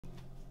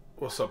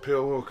What's up,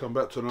 people? Welcome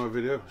back to another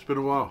video. It's been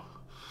a while,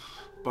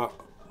 but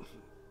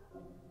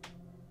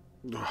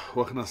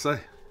what can I say?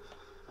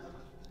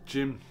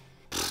 Gym,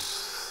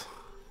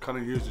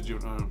 can't use the gym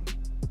at home,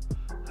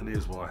 and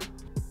here's why.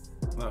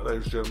 That,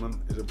 ladies and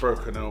gentlemen, is a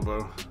broken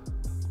elbow.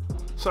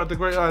 So I had the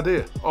great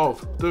idea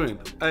of doing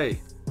a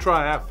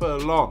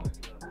triathlon.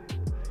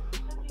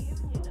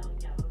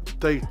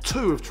 Day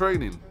 2 of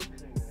training.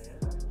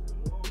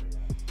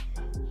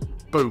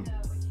 Boom.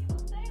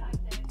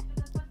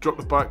 Dropped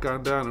the bike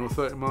going down at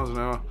 30 miles an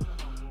hour,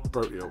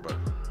 broke the elbow.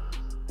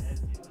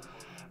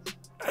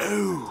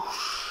 Ooh.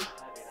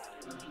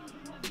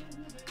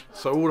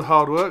 So all the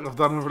hard work I've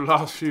done over the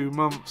last few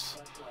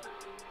months,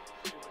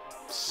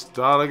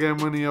 start again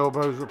when the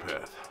elbow's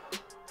repaired.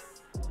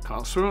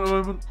 Can't swim at the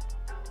moment,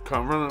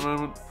 can't run at the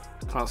moment,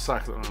 can't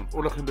cycle at the moment.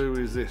 All I can do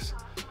is this.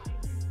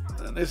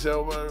 And this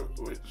elbow,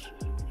 which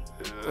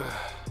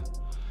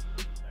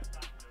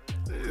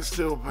is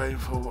still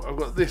painful. I've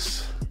got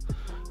this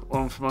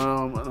one for my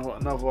arm, and I've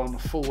got another one, a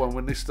full one.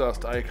 When this starts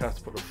to ache, I have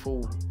to put the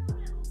full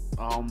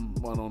arm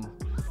one on.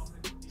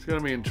 It's going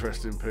to be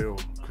interesting, people,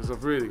 because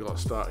I've really got to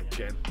start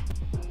again.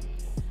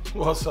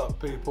 What's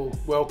up, people?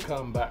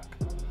 Welcome back.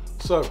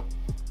 So,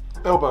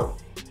 elbow,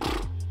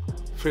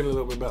 feeling a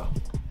little bit better.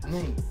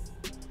 Knee,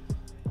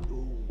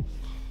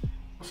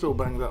 still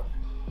banged up.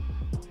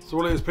 So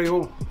what it is,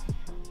 people,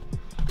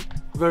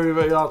 very,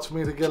 very hard for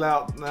me to get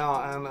out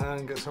now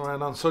and get some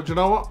around done. So do you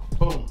know what?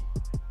 Boom.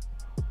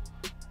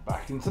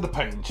 Back into the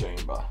pain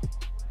chamber.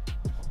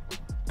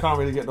 Can't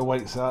really get the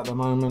weights out at the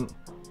moment.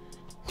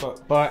 So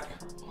bike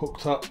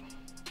hooked up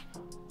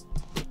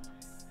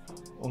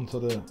onto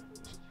the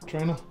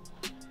trainer.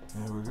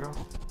 There we go.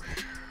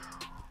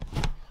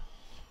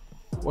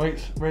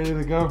 Weights ready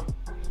to go.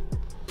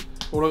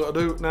 All I got to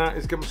do now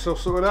is get myself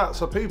sorted out.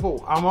 So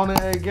people, I'm on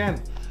it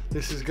again.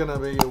 This is gonna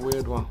be a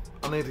weird one.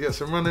 I need to get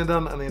some running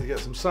done, I need to get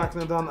some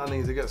cycling done, I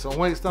need to get some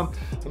weights done,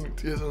 I need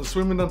to get some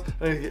swimming done,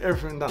 I need to get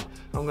everything done.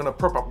 I'm gonna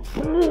proper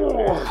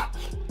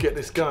get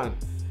this going.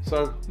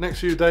 So next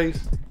few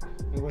days,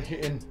 we're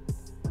hitting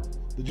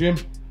the gym,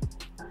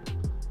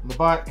 my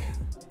bike.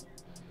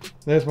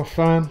 There's my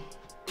phone,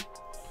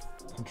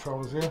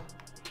 controls here.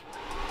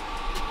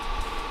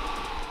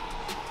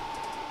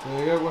 There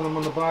you go, when I'm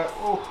on the bike.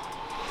 Oh.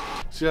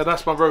 So yeah,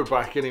 that's my road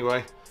bike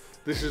anyway.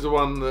 This is the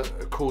one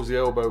that caused the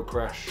elbow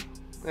crash.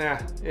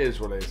 Yeah, it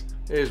is what it is.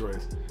 It is what it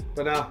is.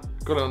 But now,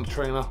 got it on the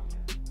trainer,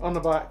 on the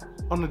bike,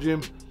 on the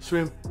gym,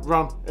 swim,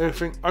 run,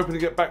 everything. Hoping to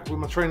get back with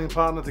my training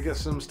partner to get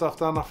some stuff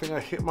done. I think our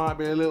hip might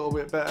be a little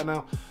bit better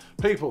now.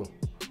 People,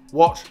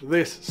 watch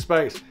this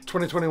space.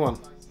 2021.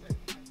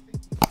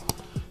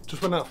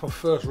 Just went out for my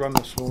first run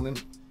this morning.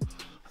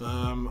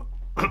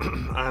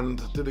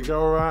 And did it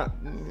go alright?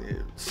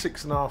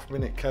 6.5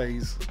 minute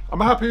Ks. I'm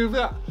happy with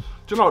that.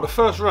 Do you know what, the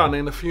first run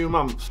in a few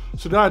months.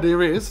 So the idea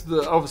is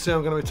that obviously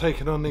I'm going to be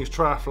taking on these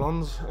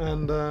triathlons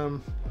and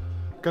going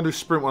to do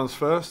sprint ones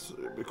first,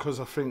 because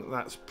I think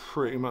that's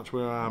pretty much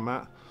where I'm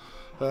at.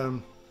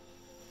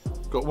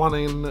 Got one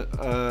in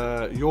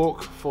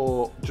York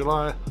for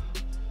July.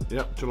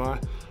 Yep, July.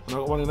 And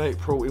I've got one in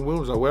April in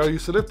Wilmslow, where I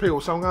used to live, people.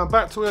 So I'm going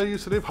back to where I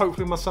used to live.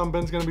 Hopefully my son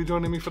Ben's going to be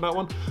joining me for that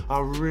one. I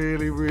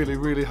really, really,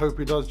 really hope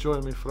he does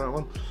join me for that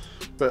one.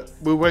 But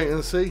we'll wait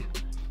and see.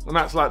 And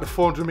that's like the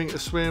 400 metre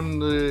swim,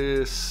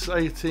 the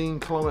 18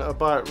 kilometre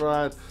bike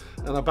ride,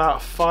 and about a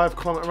 5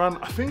 kilometre run.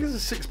 I think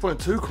it's a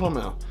 6.2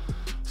 kilometre.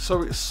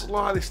 So it's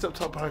slightly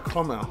stepped up by a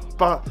kilometre.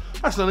 But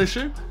that's not an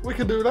issue. We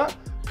can do that.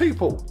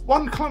 People,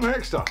 1 kilometre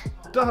extra.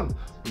 Done.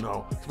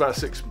 No, it's about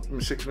 6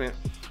 minutes.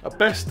 At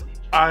best,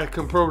 I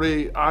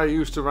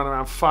used to run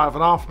around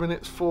 5.5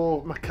 minutes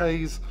for my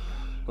Ks,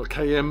 or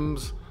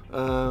KMs,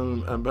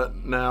 but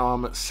now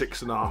I'm at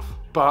 6.5.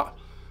 But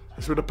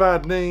it's with a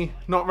bad knee,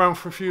 not run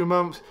for a few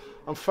months.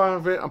 I'm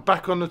fine with it, I'm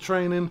back on the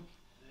training.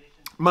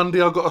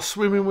 Monday I got a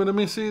swimming with the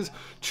missus.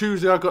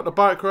 Tuesday I got the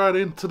bike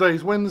riding.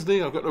 Today's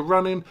Wednesday, I've got the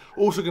running.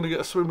 Also going to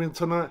get a swimming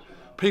tonight.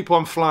 People,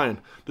 I'm flying.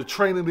 The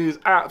training is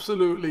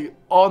absolutely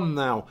on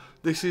now.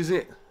 This is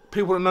it.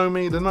 People that know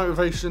me, the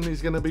motivation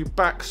is going to be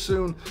back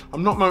soon.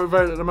 I'm not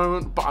motivated at the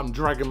moment, but I'm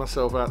dragging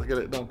myself out to get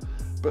it done.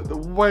 But the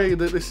way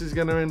that this is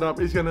going to end up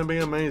is going to be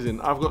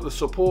amazing. I've got the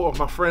support of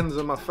my friends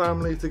and my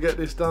family to get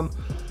this done.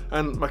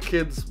 And my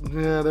kids,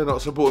 yeah, they're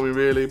not supporting me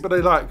really, but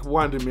they like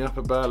winding me up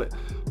about it.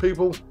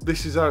 People,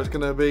 this is how it's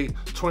going to be.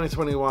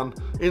 2021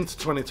 into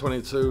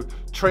 2022,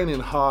 training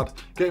hard,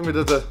 getting rid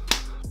of the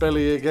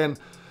belly again.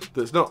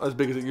 That's not as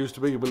big as it used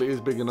to be, but it is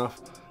big enough.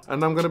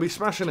 And I'm going to be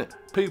smashing it.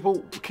 People,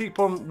 keep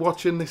on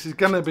watching. This is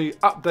going to be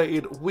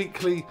updated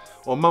weekly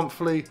or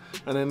monthly,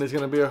 and then there's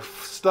going to be a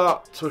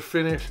start to a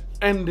finish,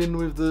 ending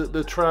with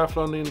the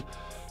triathlon in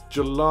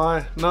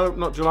July. No,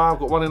 not July. I've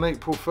got one in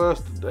April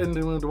first,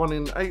 ending with the one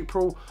in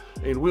April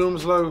in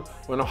Wilmslow,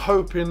 when I'm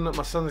hoping that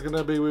my son's going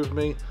to be with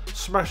me,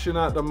 smashing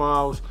out the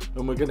miles,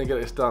 and we're going to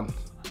get this done.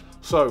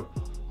 So,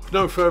 with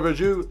no further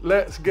ado,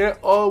 let's get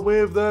on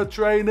with the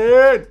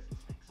training.